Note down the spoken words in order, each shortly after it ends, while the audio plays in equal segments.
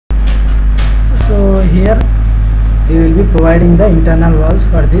will be providing the internal walls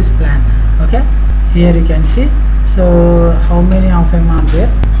for this plan. Okay, here you can see. So how many of them are there?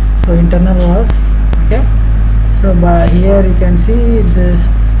 So internal walls. Okay, so by here you can see this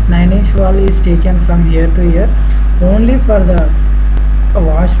 9-inch wall is taken from here to here only for the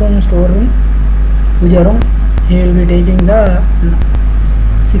washroom, storeroom, puja room. He will be taking the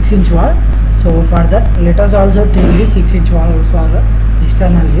 6-inch wall. So for that, let us also take this 6-inch wall for the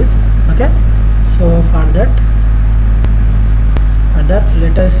external use. Okay, so for that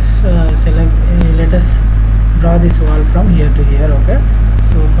let us let us draw this wall from here to here. Okay,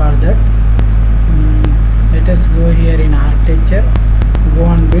 so for that let us go here in architecture, go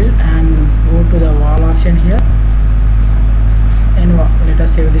on build and go to the wall option here, and let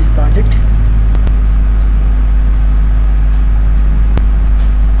us save this project.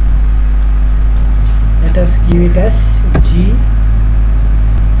 Let us give it as G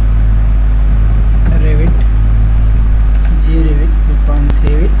REVIT. We can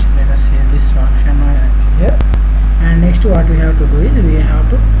save it. Let us save this option here. And next what we have to do is we have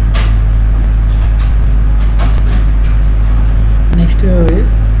to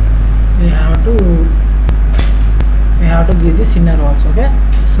give this inner walls. Okay,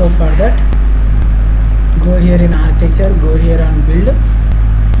 so for that, go here in architecture, go here on build,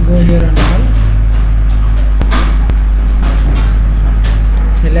 go here on wall,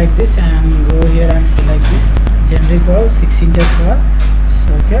 select this and go here and select this generic wall 6 inches wall.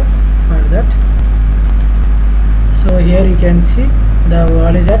 So okay, for that, so here you can see the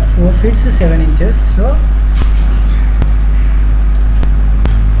wall is at 4 feet 7 inches. So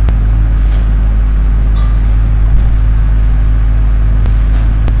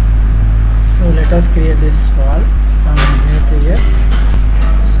let us create this wall from here to here.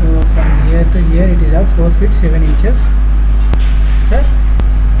 So from here to here it is at 4 feet 7 inches. Okay,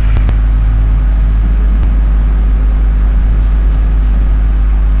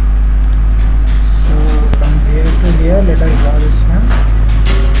 so from here to here let us draw this one.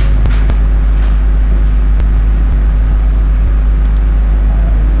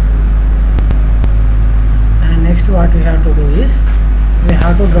 And next what we have to do is we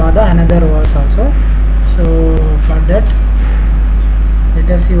have to draw the another walls also. So for that, let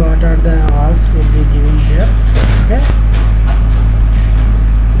us see what are the walls will be given here. Okay,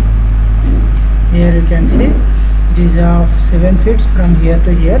 here you can see these are 7 feet from here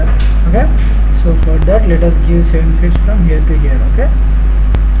to here. Okay, so for that let us give 7 feet from here to here. Okay,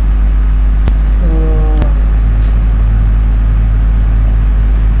 so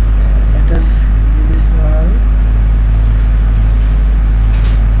let us give this wall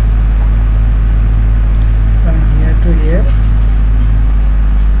to here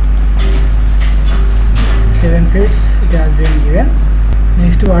 7 feet it has been given.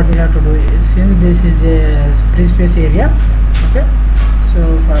 Next what we have to do is, since this is a free space area, okay, so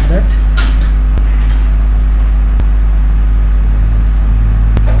for that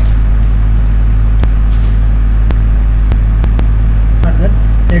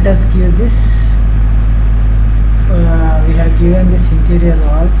let us give this we have given this interior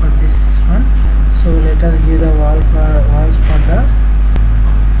wall for this one. So let us give the walls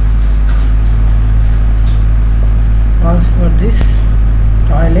for this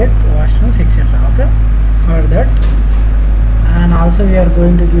toilet, washrooms, etc. Okay, for that, and also we are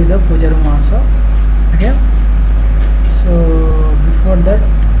going to give the puja room also. Okay, so before that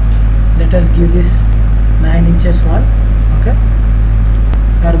let us give this 9 inches wall. Okay,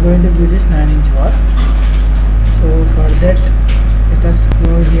 we are going to give this 9-inch wall. So for that let us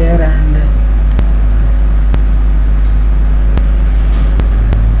go here and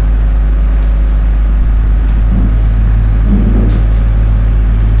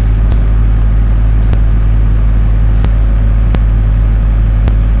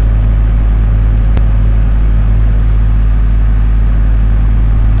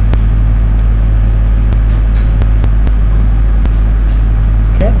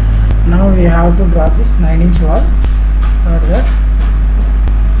we have to draw this 9-inch wall. For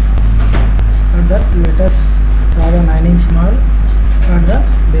that let us draw the 9-inch wall for the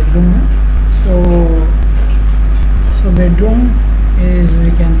bedroom. So bedroom is,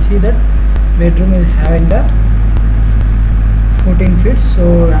 we can see that bedroom is having the 14 feet.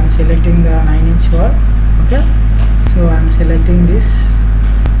 So I am selecting the 9-inch wall. Okay, so I am selecting this.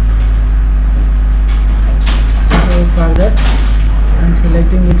 So for that I am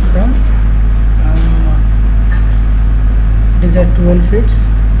selecting it from it is at 12 feet.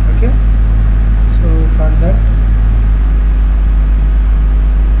 Okay, so for that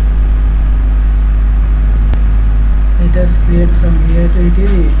let us create from here to it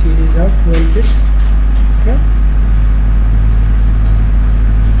is at 12 feet. Okay,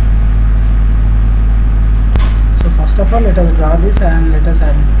 of all let us draw this and let us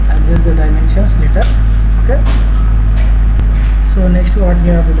adjust the dimensions later. Okay, so next what we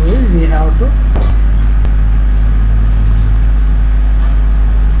have to do is we have to,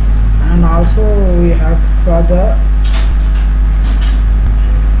 and also we have to draw the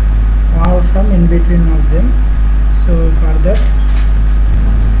wall from in between of them. So for that,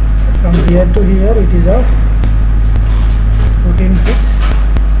 from here to here it is of 14 feet.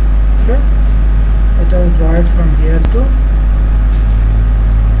 Okay, let us draw it from here to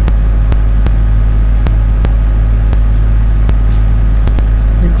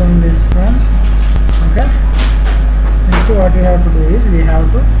click on this one. Okay, next what we have to do is we have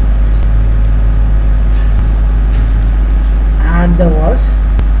to add the walls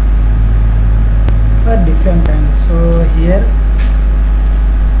for different times. So here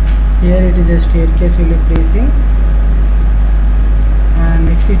it is a staircase we will be placing, and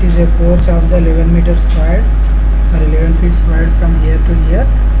next it is a porch of the 11 meters wide, sorry 11 feet wide from here to here.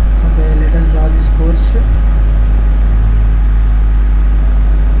 Okay, let us draw this porch.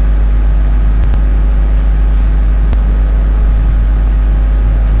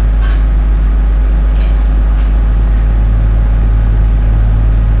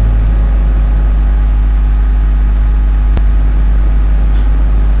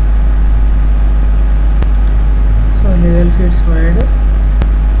 Feet wide.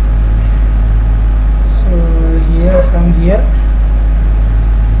 So here from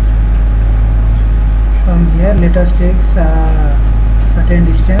here let us take certain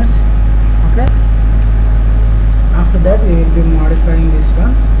distance. Okay, after that we will be modifying this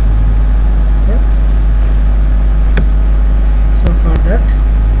one. Okay, so for that,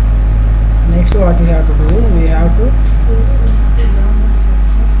 next what we have to do is we have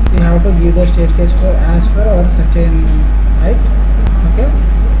to give the staircase for as per our certain height. Okay,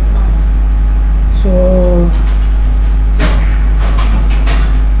 so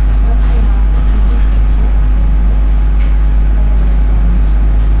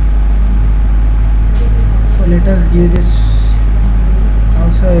let us give this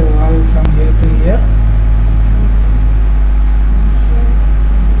also a wall from here to here.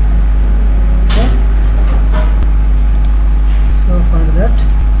 Okay, so for that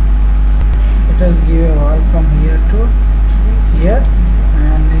let us give a wall from here to here,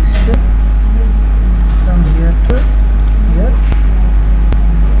 and next from here to here.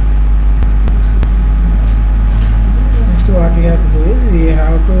 Next what we have to do is we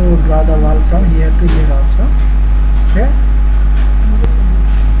have to draw the wall from here to here also. Okay,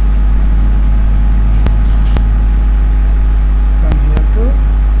 from here to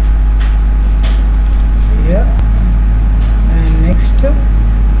here, and next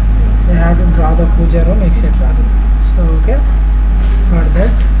we have to draw the puja room, etc. So okay, for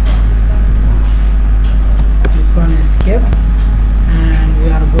that click on escape, and we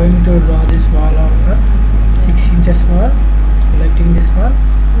are going to draw this wall of 6 inches wall, selecting this wall.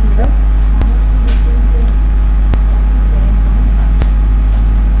 Okay,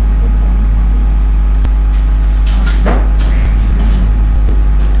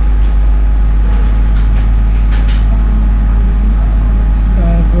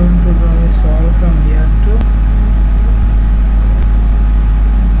 from here to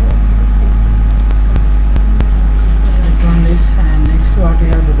click on this, and next what we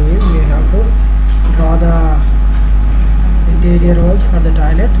have to do is we have to draw the interior walls for the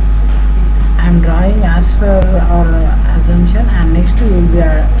toilet. I am drawing as per our assumption, and next we will be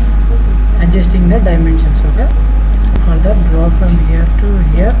adjusting the dimensions. Okay, for that draw from here to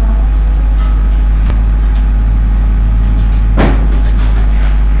here.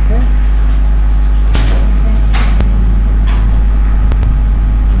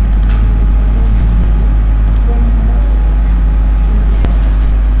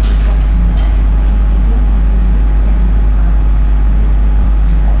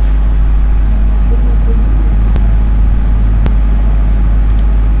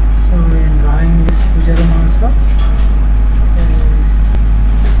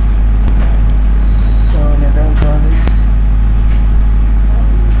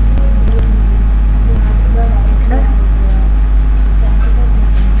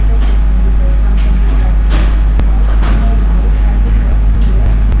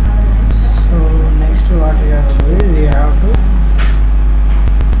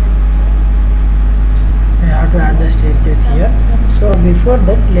 Before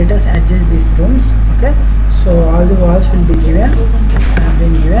that, let us adjust these rooms. Okay, so all the walls will be given, have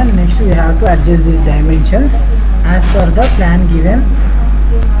been given. Next we have to adjust these dimensions as per the plan given,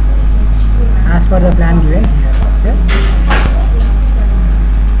 here. Okay,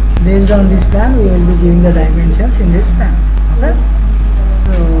 based based on this plan we will be giving the dimensions in this plan. Okay,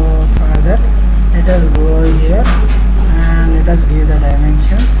 so for that let us go here and let us give the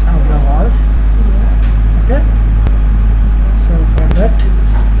dimensions of the walls. Okay, so for that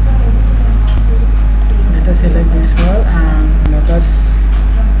let us select this wall and let us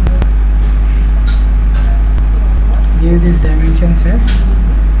give these dimensions as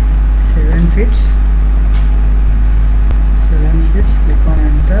 7 feet. 7 feet, click on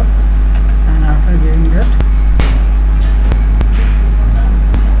enter, and after giving that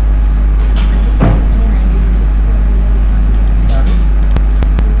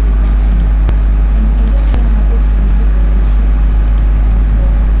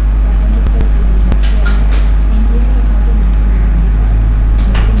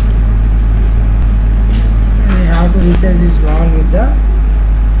we have to replace this wall with the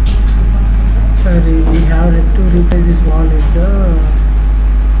we have to replace this wall with the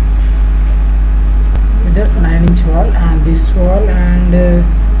 9-inch wall and this wall, and we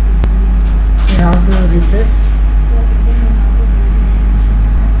have to replace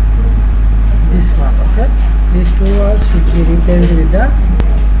this wall. Okay, these two walls should be replaced with the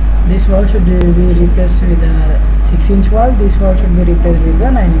this wall should be replaced with the 6-inch wall, this wall should be replaced with the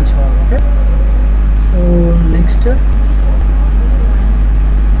 9-inch wall. Okay, so next,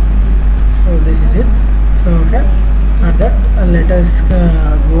 so this is it. So okay, for that let us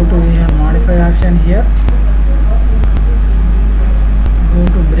go to the modify option here, go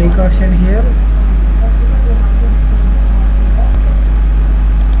to break option here,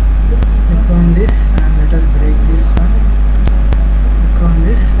 click on this and let us break this one, click on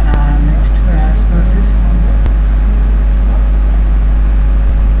this and next as for this,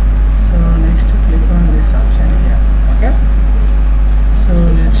 so next click on this option here. Okay, so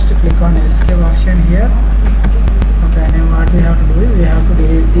next click on escape option here. Okay, now what we have to do is we have to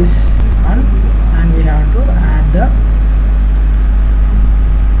delete this one and we have to add the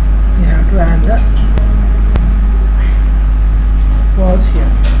walls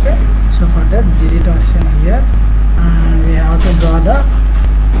here. Okay, so for that delete option here, and we have to draw the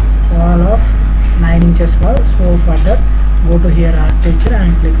wall of 9 inches wall. So for that go to here architecture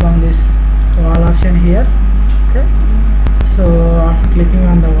and click on this wall option here. Okay, so after clicking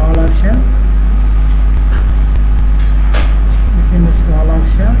on the wall option, in this wall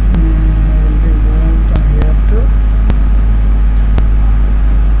option we will be going from here to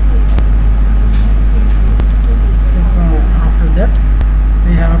after that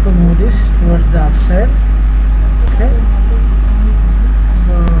we have to move this towards the upside. Okay,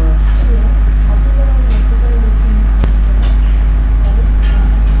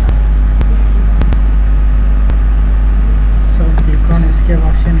 so click on escape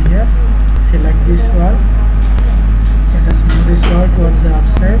option here, select this wall, let us move this wall towards the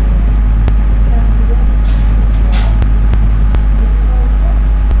upside.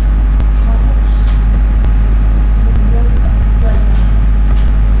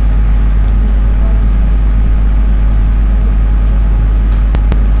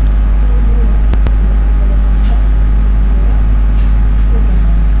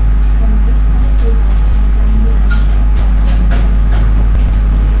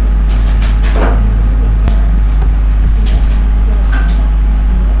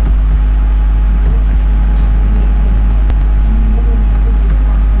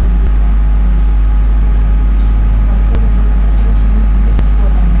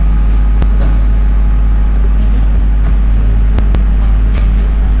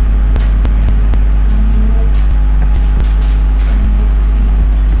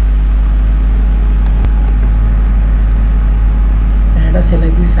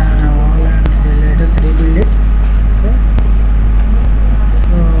 Select this wall and let us rebuild it. Okay,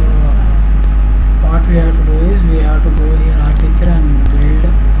 so what we have to do is we have to go here architecture and build.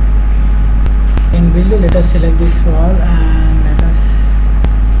 In build let us select this wall and let us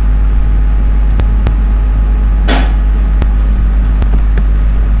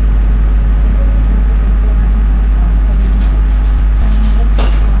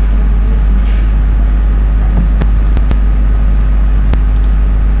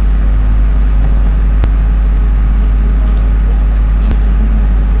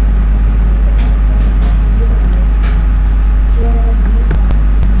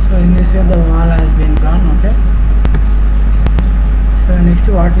the wall has been drawn. Okay, so next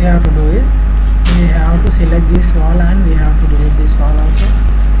what we have to do is we have to select this wall and we have to delete this wall also,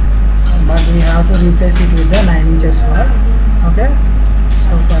 but we have to replace it with the 9 inches wall. Okay,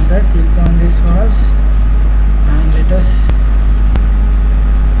 so for that click on these walls and let us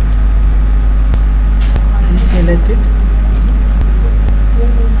deselect it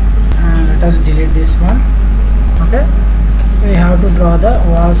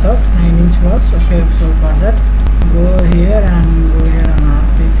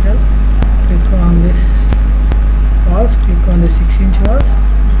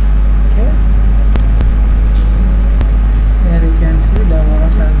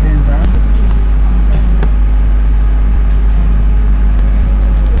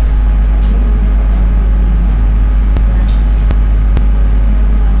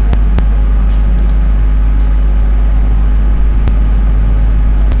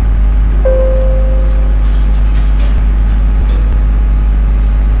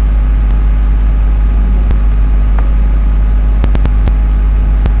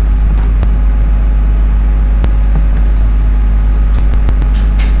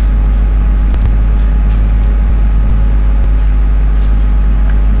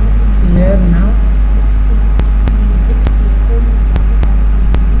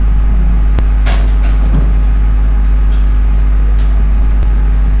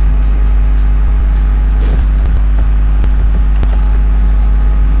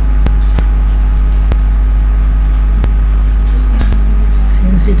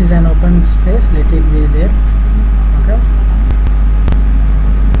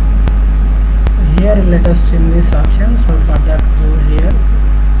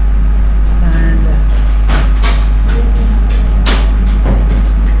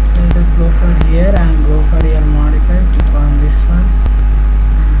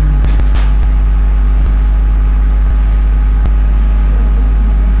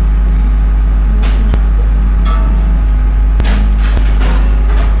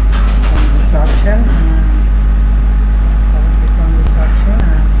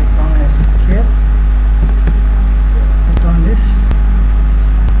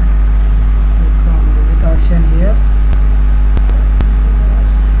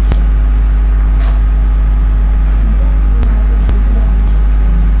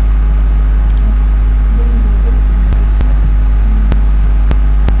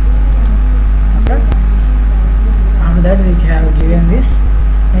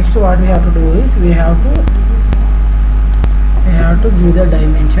we have to give the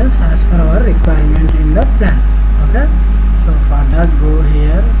dimensions as per our requirement in the plan. Okay, so for that go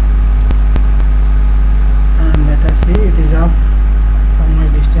here and let us see it is of how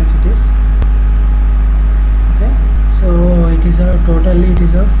much distance it is. Okay, so it is a totally it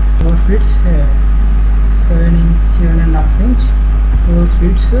is of 4 feet 7.5 inch 4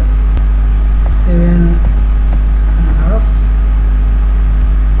 feet 7.5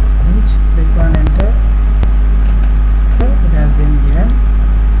 inch. Click on enter. Okay, it has been given.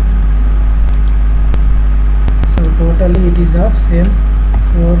 So totally it is of same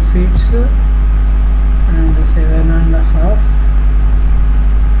 4 feet and 7.5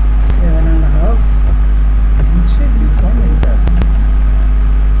 inch. Click on enter.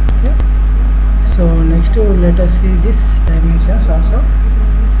 Okay, so next let us see this dimensions also.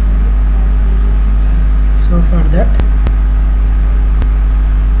 So for that,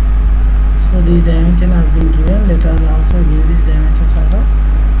 so the dimension has been given. Let us also give these dimensions also.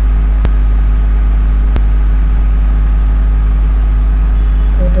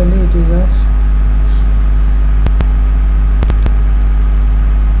 Totally it is of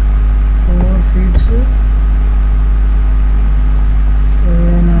 4 feet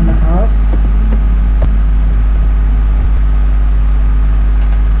 7.5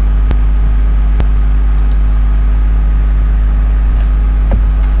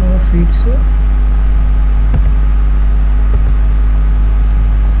 feet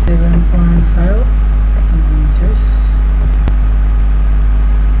 7.5 inches.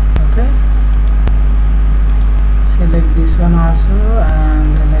 Okay, select this one also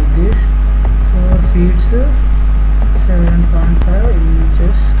and like this 4 feet 7.5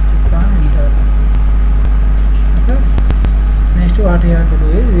 inches. Click on enter. Okay, next what we have to do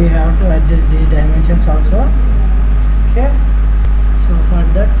is we have to adjust these dimensions also. Okay, so for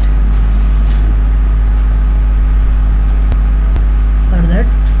that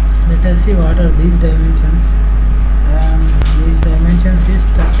let us see what are these dimensions. These dimensions is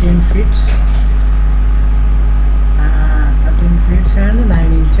 13 feet and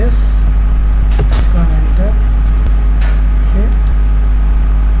 9 inches. Click on enter. Okay,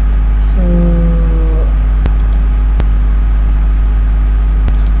 so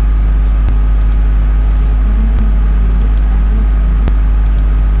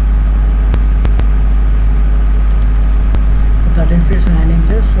 13 feet 9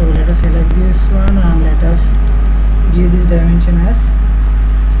 inches. So let us select this one and let us give this dimension as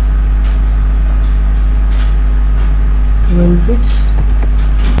 12 feet.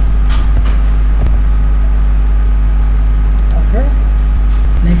 Okay,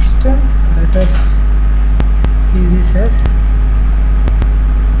 next let us give this as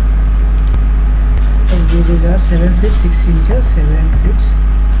give this as 7 feet 6 inches. 7 feet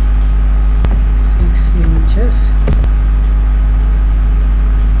 6 inches.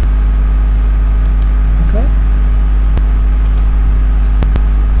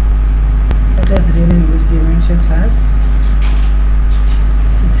 Let us rename these dimensions as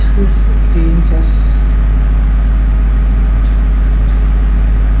 6 feet 3 inches.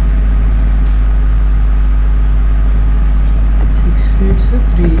 6 feet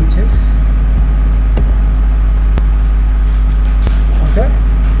 3 inches. Okay,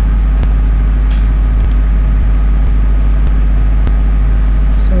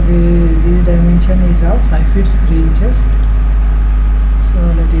 so the dimension is of 5 feet 3 inches. So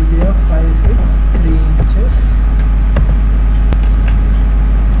let it be of 5 feet 3 inches.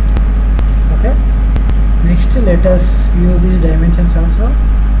 Okay, next let us view these dimensions also.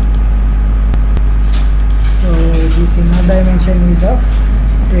 So this inner dimension is of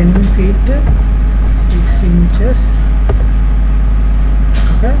 10 feet 6 inches.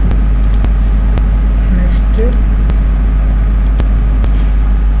 Okay, next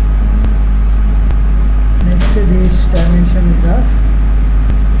this dimension is of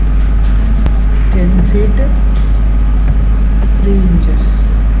 10 feet 3 inches.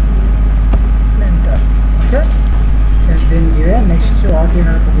 Enter. Okay, has been given. Next what we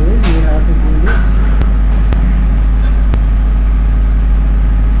have to do is we have to do this.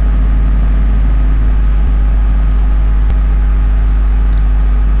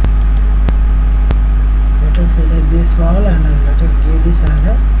 Let us select this wall and let us give this as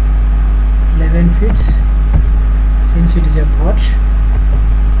a 11 feet since it is a porch.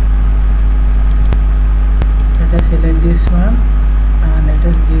 Let us select this one and let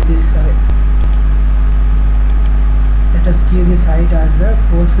us give this let us give this height as a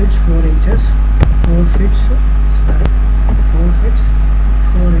 4 feet 4 inches. 4 feet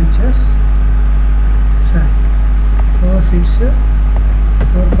 4 inches. Sorry, 4 feet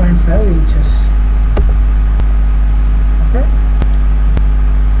 4.5 inches.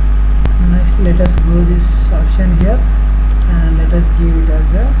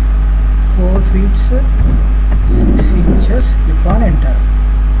 as a 4 feet 6 inches. Click on enter.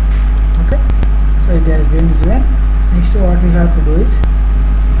 Okay, so it has been given. Next what we have to do is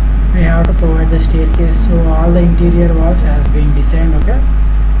we have to provide the staircase. So all the interior walls has been designed. Okay,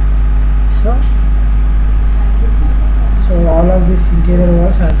 so all of these interior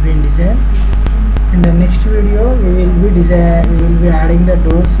walls has been designed. In the next video we will be adding the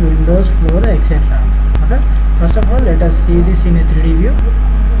doors, windows, floor, etc. Okay, first of all let us see this in a 3D view.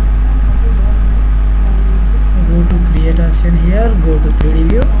 Go to create option here, go to 3D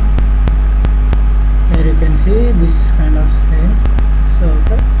view. Here you can see this kind of thing. So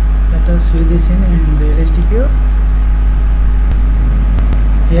okay, let us see this in realistic view.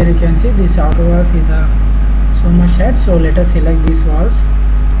 Here you can see this outer walls is so much height. So let us select these walls.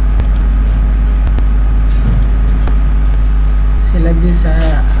 Select this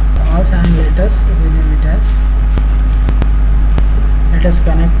walls and let us rename it as. Let us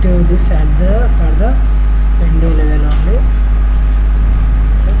connect to this at the for the window level only.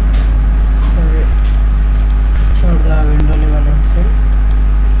 Sorry, for the window level itself.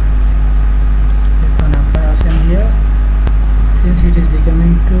 Click on apply option here. Since it is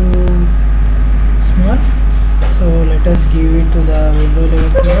becoming too small, so let us give it to the window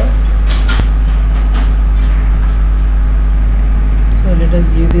level here. So let us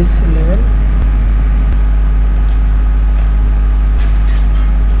give this level.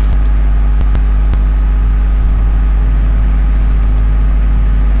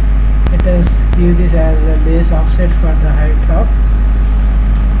 Let us give this as a base offset for the height of.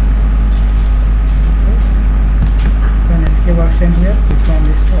 Okay. Escape option here. Click on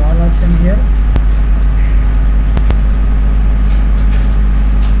this all option here.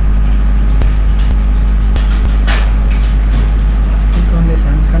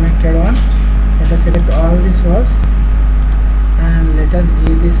 Unconnected one. Let us select all these walls and let us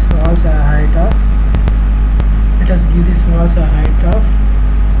give this walls a height of. Let us give this walls a height of.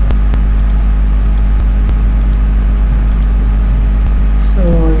 So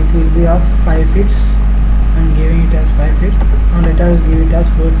it will be of 5 feet. I'm giving it as 5 feet. Now let us give it as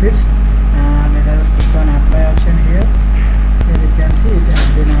 4 feet and let us click on apply option here. As you can see, it has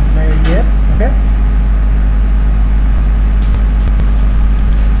been applied here. Okay.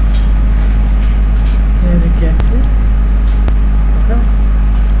 Here you can see. Okay.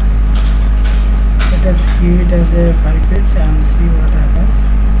 Let us give it as a 5 feet and see what happens.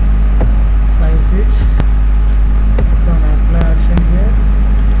 5 feet. Click on apply option here.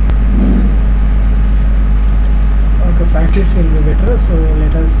 Okay, 5 feet will be better. So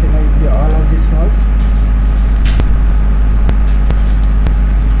let us select all of these walls.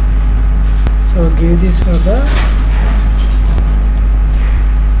 So give this for the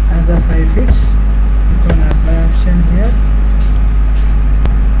as a 5 feet. Click on apply option here.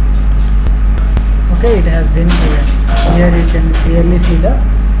 Okay, it has been given. Here you can clearly see the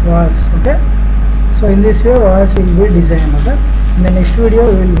walls. Okay, so in this way walls will be designed. Okay, in the next video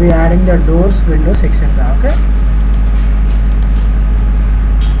we will be adding the doors, windows, etc. Okay.